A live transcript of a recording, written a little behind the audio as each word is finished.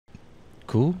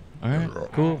Cool. All right.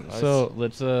 Cool. So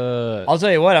let's. I'll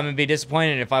tell you what. I'm gonna be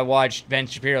disappointed if I watch Ben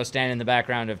Shapiro stand in the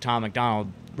background of Tom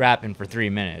MacDonald rapping for 3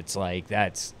 minutes. Like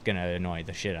that's gonna annoy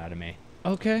the shit out of me.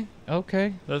 Okay.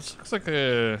 Okay. That looks like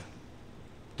a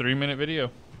 3-minute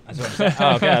video. That's what I'm saying.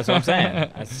 Oh, okay, that's what I'm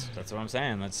saying. That's what I'm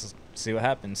saying. Let's see what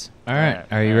happens. All right.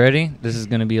 Are you ready? This is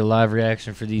gonna be a live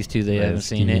reaction for these two. They haven't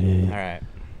seen it. All right.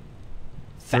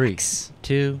 3, Facts.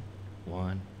 2,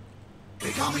 1. They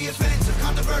call me offensive,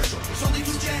 controversial. There's only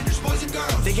 2 genders, boys and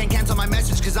girls. They can't cancel my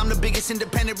message because I'm the biggest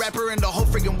independent rapper in the whole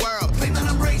freaking world. Claim that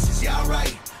I'm racist, yeah,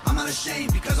 alright. I'm not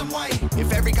ashamed because I'm white.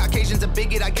 If every Caucasian's a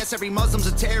bigot, I guess every Muslim's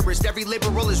a terrorist. Every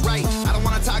liberal is right. I don't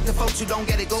want to talk to folks who don't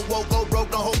get it. Go woke, go broke,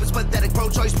 no hope, it's pathetic.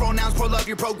 Pro-choice, pronouns, pro-love,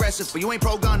 you're progressive. But you ain't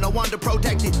pro-gun, no one to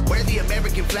protect it. Where the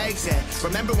American flags at?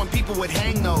 Remember when people would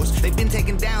hang those? They've been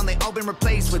taken down, they all been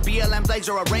replaced with BLM flags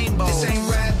or a rainbow. This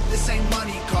ain't rap, this ain't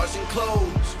money, cars and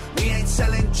clothes. We ain't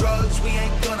selling drugs, we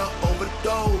ain't gonna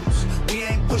overdose. We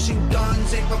ain't pushing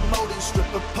guns, ain't promoting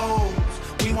stripper poles.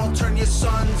 We won't turn your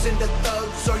sons into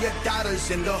thugs or your daughters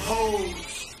into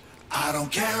hoes. I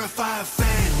don't care if I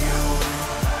offend you.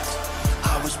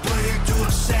 I was put here to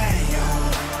upset you.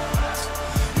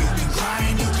 You can cry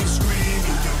and you can scream,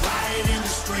 you can riot in the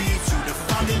streets. You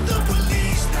defunded the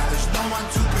police, now there's no one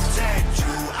to protect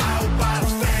you. I hope I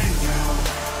offend you.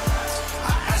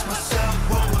 I ask myself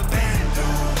what would Ben do?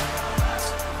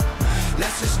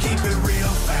 Let's just keep it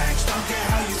real, facts. Don't care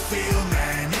how you feel,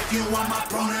 man. If you want my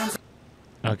pronouns.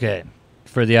 Okay.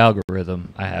 For the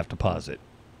algorithm, I have to pause it.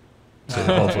 So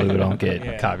hopefully we don't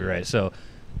get copyright. So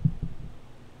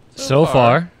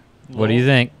far, what do you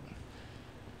think?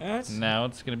 Now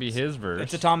it's going to be his verse.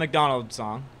 It's a Tom MacDonald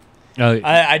song. Oh,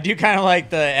 I do kind of like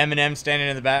the Eminem standing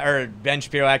in the back, or Ben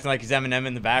Shapiro acting like he's Eminem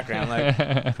in the background. Like,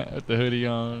 with the hoodie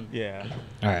on. yeah.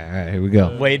 all right, here we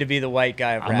go. Way to be the white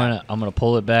guy of rap. I'm gonna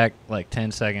pull it back like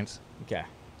 10 seconds, Okay.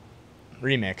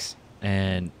 Remix.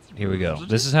 and here we go.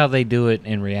 This is how they do it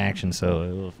in reaction.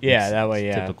 So Yeah, that way,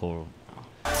 yeah. Typical.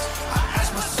 I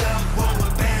ask myself what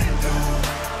would Ben do?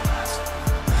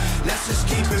 Let's just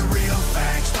keep it real,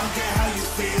 facts. Don't care how you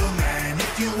feel, man.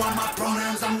 If you want my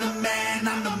pronouns, I'm the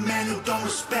man who don't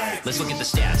respect. Let's look at the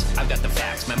stats. I've got the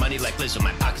facts. My money like Lizzo,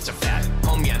 my pockets are fat.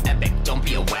 Homie, I'm epic. Don't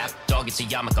be a wap. Dog, it's a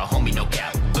yarmulke, homie, no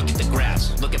cap. Look at the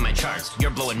graphs. Look at my charts.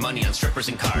 You're blowing money on strippers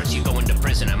and cars. You go into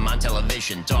prison, I'm on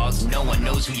television. Dog, no one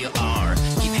knows who you are.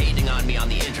 Keep hating on me on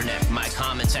the internet. My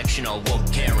comment section all woke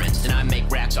Karens. And I make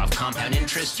racks off compound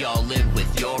interest. Y'all live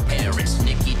with your parents.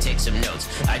 Nikki, take some notes.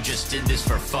 I just did this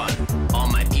for fun. All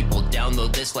my people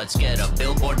download this. Let's get a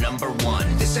Billboard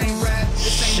 #1. This ain't rap.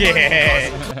 This ain't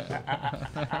Shit.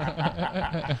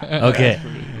 Okay.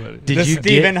 Did The you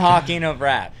Stephen get? Hawking of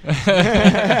rap.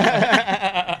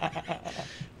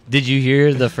 Did you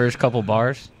hear the first couple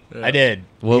bars? I did.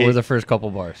 What were the first couple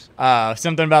bars?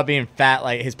 Something about being fat,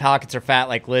 like his pockets are fat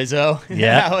like Lizzo.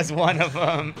 Yeah. That was one of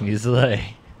them. He's like,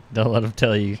 don't let him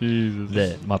tell you Jesus.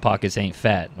 that my pockets ain't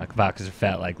fat. My pockets are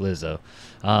fat like Lizzo.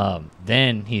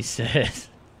 Then he says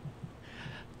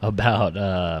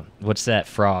about what's that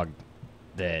frog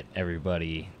that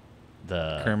everybody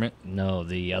Kermit? No,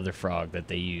 the other frog that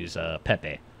they use,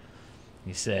 Pepe.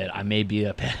 He said, I may be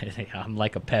I'm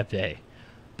like a Pepe,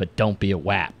 but don't be a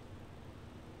wap.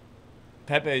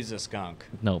 Pepe's a skunk.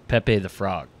 No, Pepe the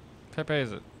frog. Pepe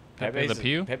is it? Pepe Pepe's Le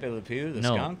Pew? Pepe Le Pew, the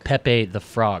No, skunk? Pepe the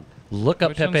frog. Look up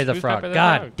Which Pepe one's- the who's frog. Pepe the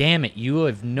God frog? damn it, you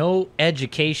have no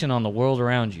education on the world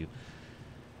around you.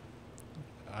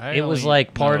 I It was only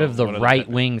like part know of the one right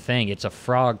wing thing. It's a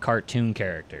frog cartoon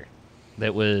character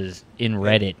that was in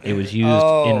Reddit. It was used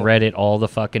in Reddit all the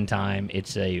fucking time.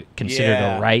 It's considered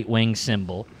Yeah. a right wing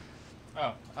symbol.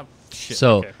 Oh, shit.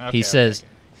 So Okay, he okay, says, okay.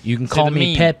 you can Say call the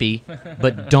me meme. Peppy,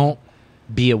 but don't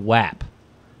be a wap.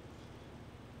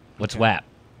 What's wap?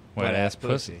 Wet ass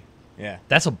pussy. Yeah.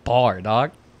 That's a bar,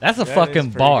 dog. That's a That is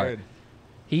fucking pretty bar. good.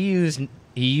 He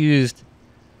used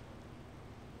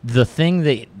the thing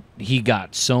that he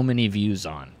got so many views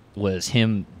on was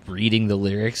him reading the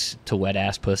lyrics to Wet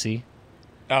Ass Pussy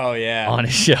Oh, yeah. on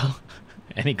his show.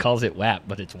 And he calls it WAP,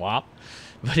 but it's WAP.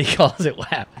 But he calls it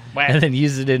WAP. Wap. And then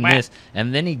uses it in Wap. this.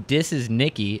 And then he disses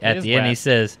Nikki at is the end. He wap.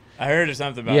 says, I heard of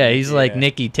something about yeah, Nikki, he's like, yeah.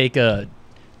 Nikki, take a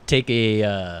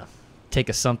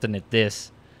something at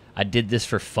this. I did this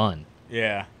for fun.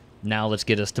 Yeah. Now let's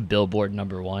get us to Billboard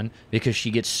 #1, because she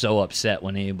gets so upset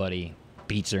when anybody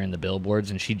beats her in the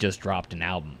billboards, and she just dropped an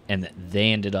album, and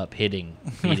they ended up beating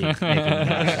Nicki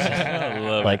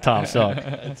Minaj. Like top song. All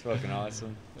That's fucking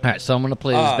awesome. right, so I'm gonna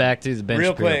play this back to the Ben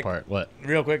real Shapiro quick. part. What?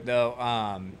 Real quick, though,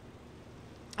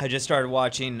 I just started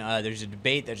watching, there's a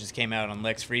debate that just came out on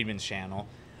Lex Friedman's channel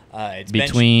It's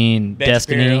Between Ben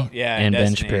Destiny Shapiro, yeah, and Ben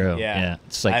Destiny, Shapiro. yeah.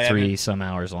 It's like I 3 some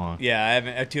hours long. Yeah, I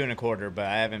haven't 2.25, but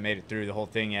I haven't made it through the whole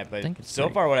thing yet. But think it's so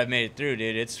 3. far, what I've made it through,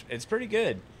 dude, it's pretty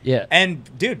good. Yeah.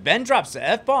 And dude, Ben drops the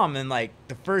F-bomb in like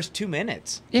the first 2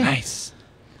 minutes. Yeah. Nice.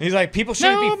 He's like, people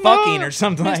shouldn't be fucking or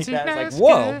something like that. It's like,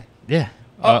 whoa. Yeah.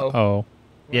 Uh-oh. What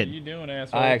Yeah. are you doing,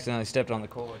 asshole? I accidentally stepped on the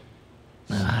cord.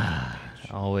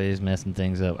 Always messing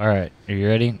things up. All right. Are you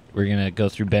ready? We're going to go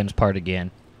through Ben's part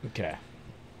again Okay.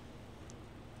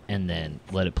 and then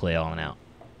let it play on out.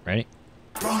 Ready?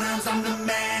 Pronouns, I'm the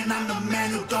man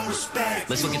who don't respect.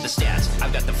 Let's look at the stats.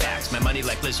 I've got the facts. My money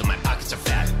like Lizzo, my pockets are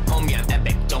fat. Homie, I'm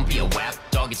epic. Don't be a wap.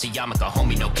 Dog, it's a yarmulke.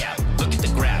 Homie, no cap. Look at the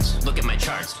graphs. Look at my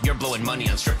charts. You're blowing money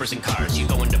on strippers and cars. You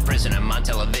go into prison. I'm on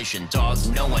television. Dogs,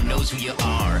 no one knows who you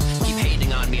are. Keep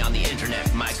hating on me on the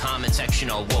internet. My comment section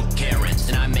all woke Karens.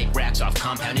 And I make racks off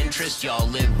compound interest. Y'all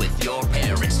live with your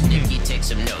parents. Nikki, take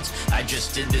some notes. I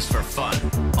just did this for fun.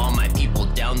 All my people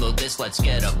download this. Let's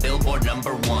get a Billboard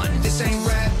 #1. This ain't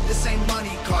rap, this ain't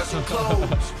money, cars and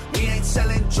clothes. We ain't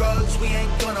selling drugs, we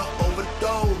ain't gonna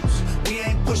overdose. We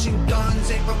ain't pushing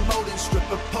guns, ain't promoting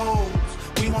stripper poles.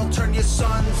 We won't turn your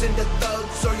sons into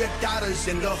thugs or your daughters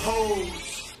into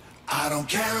hoes. I don't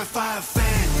care if I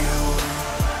offend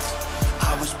you.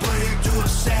 I was put here to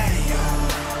upset you.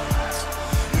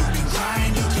 You can cry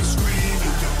and you can scream,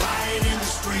 you can riot in the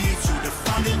streets. You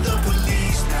defunded the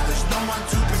police, now there's no one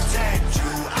to protect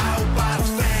you. I hope I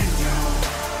offend you.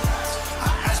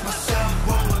 I ask myself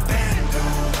what would Ben do.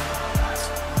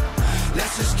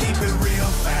 Let's just keep it real,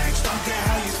 facts. Don't care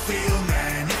how you feel,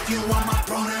 man. If you want my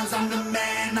pronouns, I'm the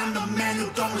man who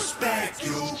don't respect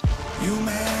you. You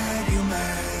mad, you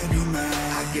mad, you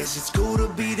mad. I guess it's cool to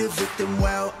be the victim,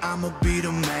 well, I'ma be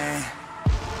the man.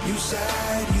 You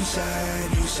sad, you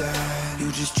sad, you sad.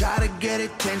 You just try to get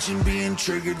attention, being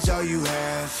triggered's all you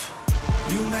have.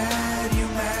 You mad, you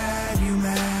mad, you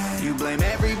mad. You blame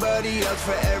everybody else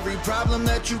for every problem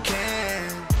that you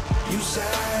can. You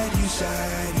sad, you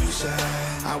sad, you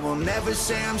sad. I will never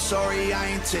say I'm sorry, I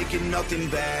ain't taking nothing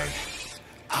back.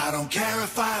 I don't care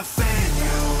if I offend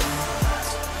you.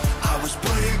 I was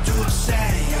put here to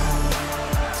upset you.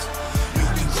 You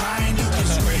can cry and you can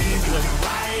scream, you can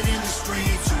riot in the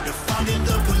streets. You defunded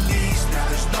the police, now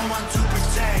there's no one to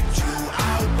protect you. I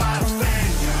hope I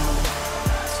offend you.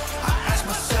 I ask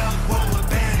myself what would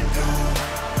Ben do.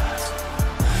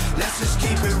 Let's just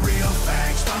keep it real,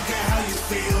 facts. Don't care how you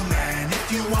feel, man. If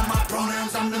you want my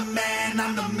pronouns, I'm the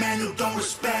man who don't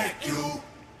respect you.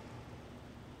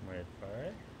 Wait for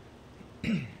it.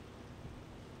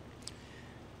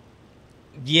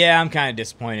 Yeah, I'm kind of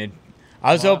disappointed.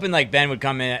 I was hoping like Ben would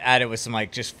come in at it with some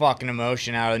like just fucking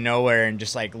emotion out of nowhere and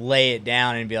just like lay it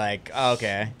down and be like, oh,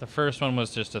 okay. The first one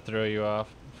was just to throw you off,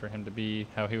 for him to be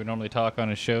how he would normally talk on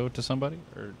his show to somebody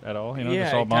or at all, you know, Yeah,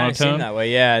 just all it kind of seemed monotone. that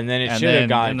way. Yeah, and then it And should have then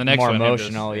gotten in the next more one, him just-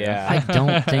 emotional. yeah. I Yeah.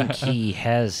 don't think he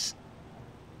has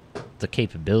the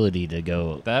capability to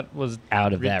go That was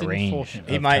out of that written range. for him.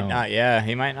 He of might tone. not. Yeah,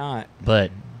 he might not. But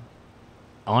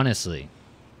honestly,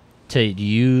 to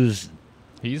use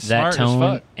He's that smart tone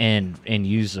as fuck. and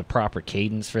use the proper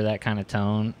cadence for that kind of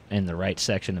tone and the right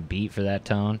section of beat for that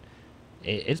tone,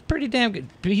 it's pretty damn good.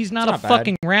 But he's not, It's a not bad.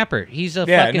 fucking rapper. He's a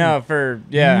Yeah, fucking no, for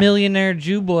yeah, millionaire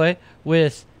Jew boy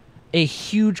with a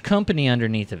huge company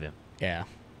underneath of him. yeah.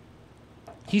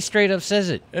 He straight up says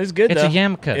it. It was good It's though. a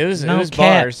yarmulke. It was No it was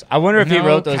cap. bars. I wonder if he No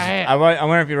wrote those. cap. I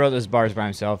wonder if he wrote those bars by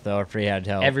himself though, or if he had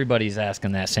help. Everybody's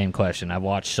asking that same question. I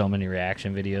watched so many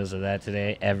reaction videos of that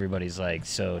today. Everybody's like,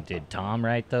 so did Tom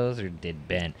write those or did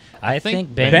Ben? I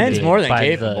think Ben Ben's did more than by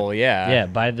capable, yeah. Yeah,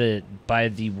 by the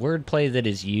wordplay that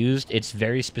is used, it's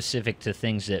very specific to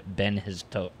things that Ben has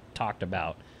talked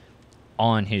about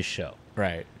on his show.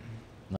 Right.